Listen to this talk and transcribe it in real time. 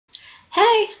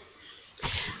Hey!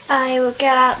 I will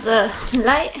get out the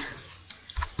light.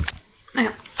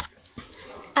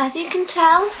 As you can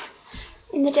tell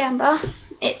in the jumper,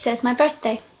 it says my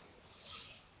birthday.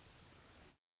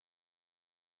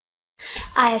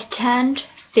 I have turned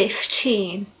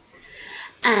 15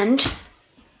 and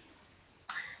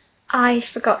I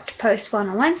forgot to post one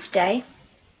on Wednesday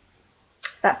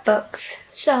about books,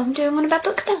 so I'm doing one about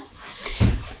books now.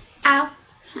 Ow!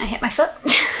 I hit my foot.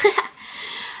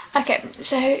 Okay,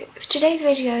 so today's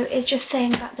video is just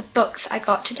saying about the books I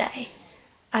got today.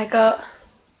 I got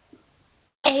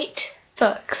 8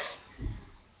 books.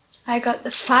 I got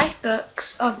the 5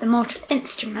 books of the Mortal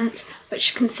Instruments,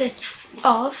 which consists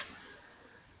of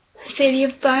City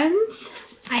of Bones.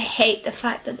 I hate the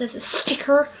fact that there's a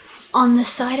sticker on the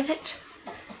side of it.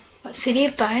 But City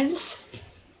of Bones,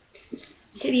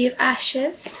 City of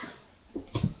Ashes,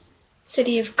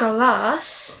 City of Glass,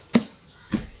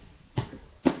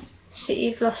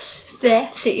 City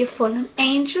of Fallen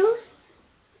Angels,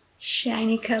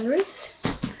 Shiny Colors,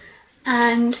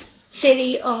 and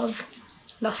City of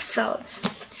Lost Souls.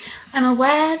 I'm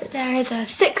aware that there is a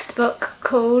 6th book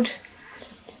called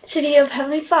City of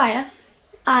Heavenly Fire.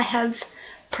 I have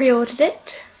pre-ordered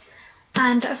it,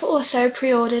 and I've also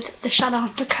pre-ordered the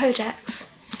Shadowhunter Codex.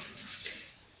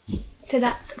 So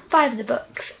that's 5 of the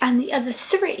books, and the other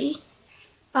 3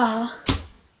 are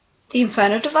the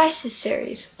Infernal Devices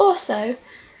series, also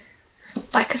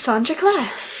by Cassandra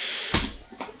Clare,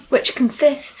 which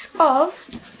consists of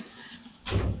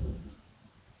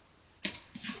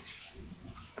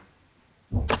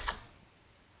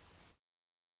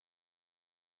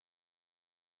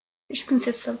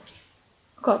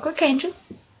Clockwork Angel,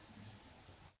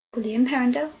 William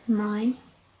Herondale, mine,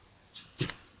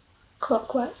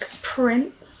 Clockwork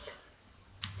Prince,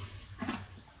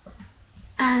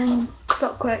 and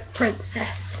Clockwork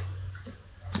Princess.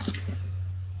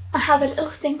 I have a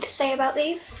little thing to say about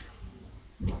these.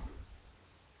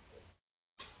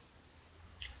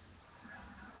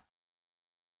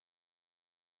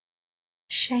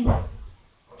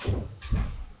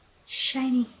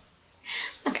 Shiny.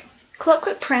 Okay,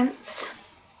 Clockwork Prince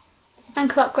and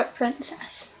Clockwork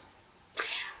Princess.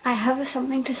 I have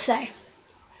something to say.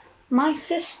 My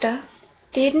sister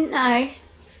didn't know,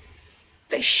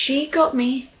 but she got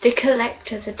me the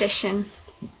collector's edition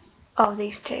of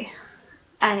these 2,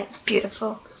 and it's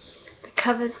beautiful. The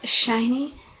covers are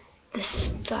shiny, the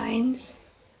spines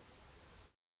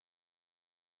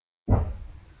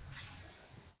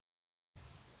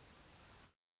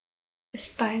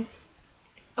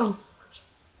oh,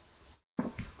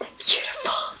 they're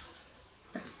beautiful.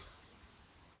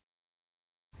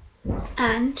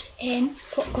 And in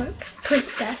Clockwork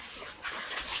Princess,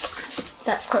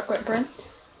 that's Clockwork Prince,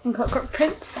 in Clockwork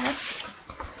Princess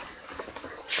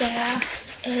there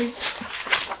is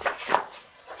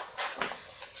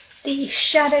the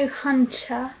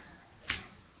Shadowhunter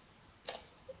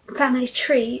family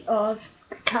tree of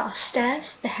the Carstairs,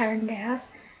 the Herondales,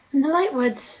 and the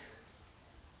Lightwoods,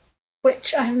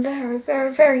 which I'm very,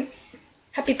 very, very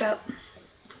happy about.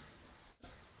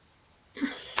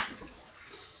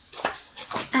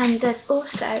 And there's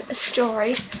also a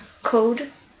story called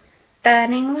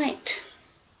Burning Light.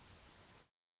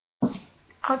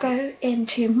 I'll go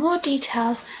into more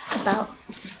details about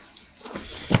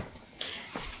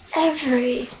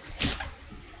every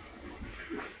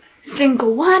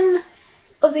single one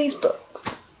of these books.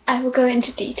 I will go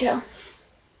into detail.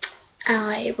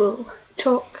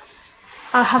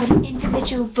 I'll have an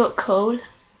individual book haul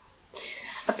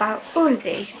about all of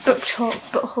these. Book talk,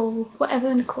 book haul, whatever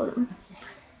you want to call them.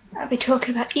 I'll be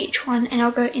talking about each one, and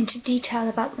I'll go into detail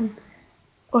about them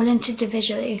all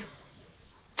individually.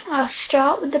 I'll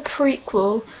start with the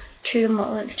prequel to the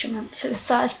Mortal Instruments. So the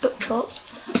first book talk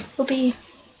will be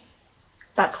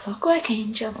about Clockwork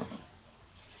Angel.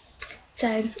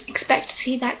 So expect to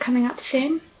see that coming up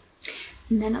soon.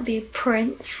 And then it'll be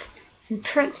Prince and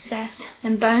Princess,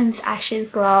 and Bones, Ashes,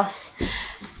 Glass,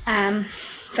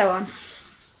 so on.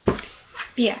 But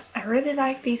yeah, I really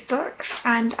like these books,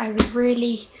 and I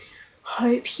really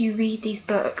hope you read these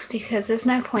books, because there's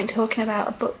no point talking about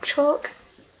a book talk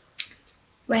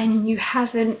when you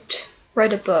haven't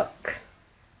read a book.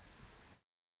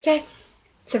 Okay,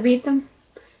 so read them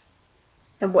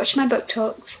and watch my book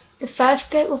talks. The first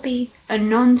bit will be a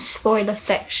non-spoiler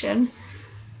section,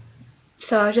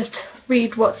 so I'll just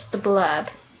read what's the blurb.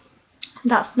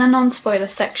 That's the non-spoiler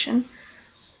section,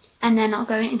 and then I'll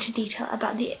go into detail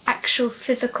about the actual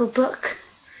physical book.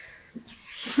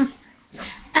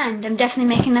 And I'm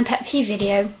definitely making a pet peeve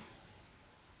video.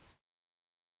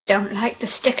 Don't like the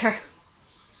sticker.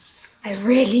 I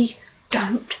really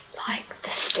don't like the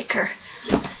sticker.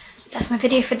 that's my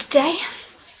video for today.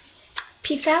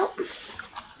 Peace out.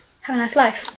 Have a nice life.